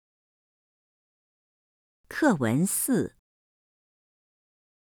课文4。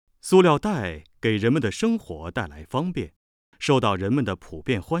塑料袋给人们的生活带来方便，受到人们的普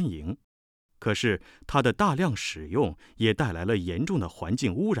遍欢迎。可是，它的大量使用也带来了严重的环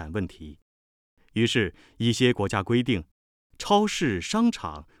境污染问题。于是，一些国家规定，超市、商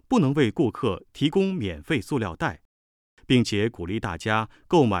场不能为顾客提供免费塑料袋，并且鼓励大家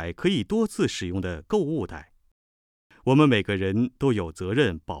购买可以多次使用的购物袋。我们每个人都有责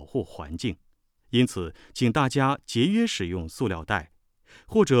任保护环境，因此，请大家节约使用塑料袋，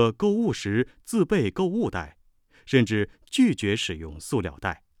或者购物时自备购物袋，甚至拒绝使用塑料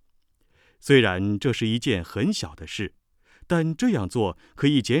袋。虽然这是一件很小的事，但这样做可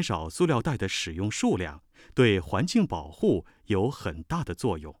以减少塑料袋的使用数量，对环境保护有很大的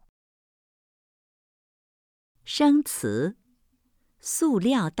作用。生词：塑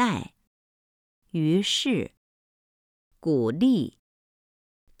料袋、于是、鼓励、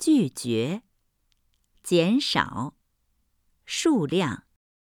拒绝、减少、数量。